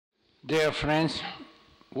Dear friends,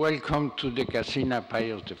 welcome to the Casina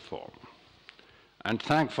Pius IV, and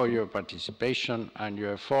thanks for your participation and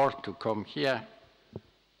your effort to come here,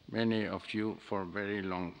 many of you for very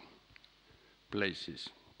long places.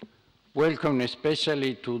 Welcome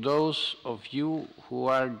especially to those of you who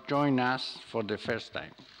are joining us for the first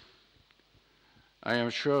time. I am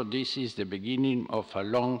sure this is the beginning of a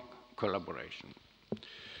long collaboration.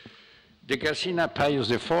 The Casina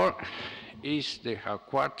Pius IV is the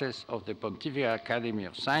headquarters of the Pontifical Academy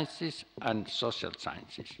of Sciences and Social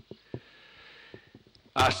Sciences.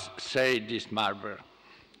 As say this marble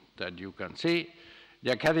that you can see,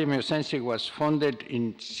 the Academy of Sciences was founded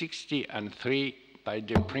in 1603 by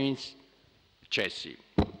the Prince Nchez,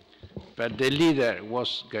 but the leader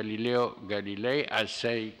was Galileo Galilei, as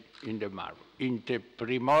say in the marble, inter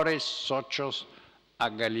primores socios a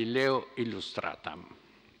Galileo illustratam.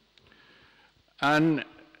 And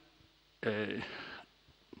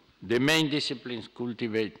the main disciplines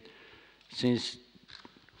cultivated since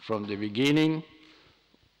from the beginning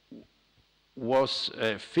was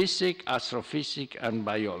physics, astrophysics, and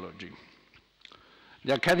biology.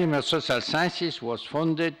 The Academy of Social Sciences was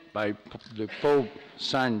founded by the Pope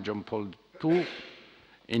St. John Paul II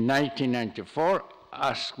in 1994,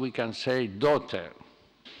 as we can say, daughter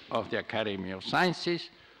of the Academy of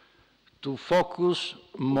Sciences, to focus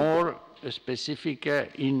more specific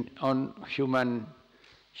on human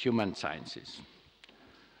sciences.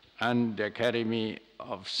 And the Academy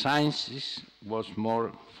of Sciences was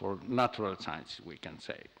more for natural science, we can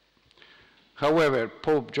say. However,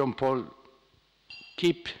 Pope John Paul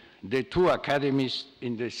keep the two academies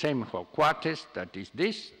in the same headquarters, that is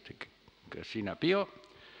this, the Casina Pio,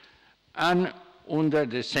 and under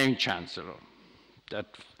the same chancellor, that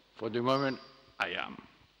for the moment I am.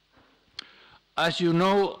 As you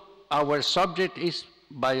know, our subject is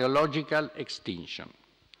biological extinction.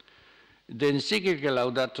 The encyclical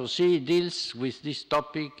Laudato Si deals with this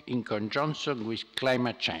topic in conjunction with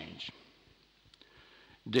climate change.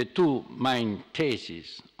 The two main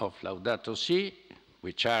theses of Laudato Si,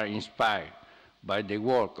 which are inspired by the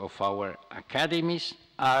work of our academies,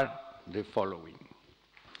 are the following.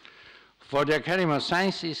 For the Academy of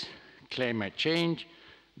Sciences, climate change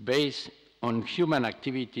based on human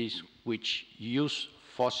activities which use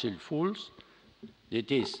fossil fuels,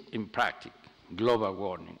 it is, in practice, global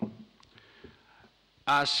warming.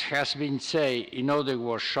 As has been said in other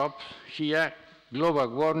workshops here, global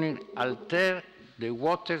warming alters the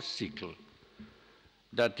water cycle,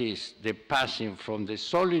 that is, the passing from the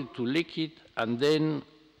solid to liquid and then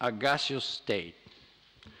a gaseous state.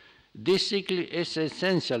 This cycle is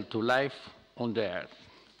essential to life on the Earth.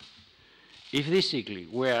 If this cycle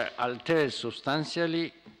were altered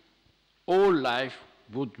substantially, all life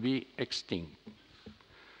would be extinct.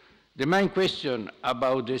 The main question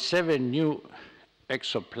about the 7 new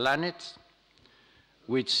exoplanets,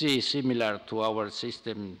 which is similar to our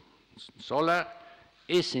system solar,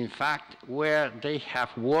 is in fact where they have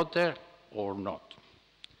water or not.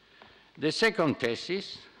 The second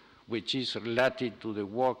thesis, which is related to the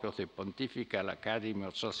work of the Pontifical Academy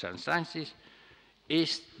of Social Sciences,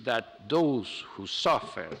 is that those who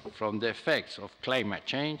suffer from the effects of climate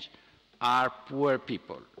change are poor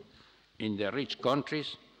people in the rich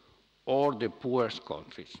countries or the poorest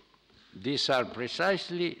countries. These are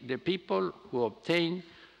precisely the people who obtain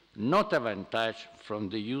not advantage from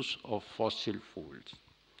the use of fossil fuels.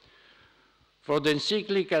 For the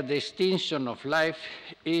encyclical, the extinction of life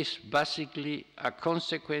is basically a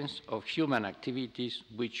consequence of human activities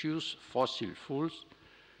which use fossil fuels,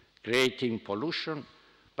 creating pollution,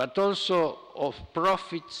 but also of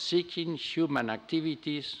profit-seeking human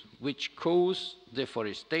activities which cause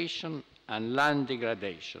deforestation and land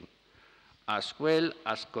degradation, as well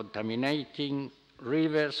as contaminating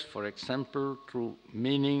rivers, for example, through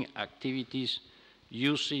mining activities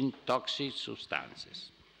using toxic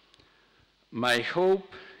substances. My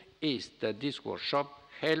hope is that this workshop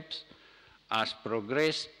helps us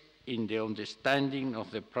progress in the understanding of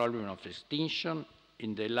the problem of extinction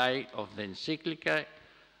in the light of the encyclical,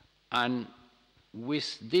 and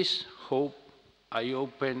with this hope, I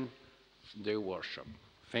open the workshop.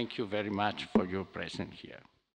 Thank you very much for your presence here.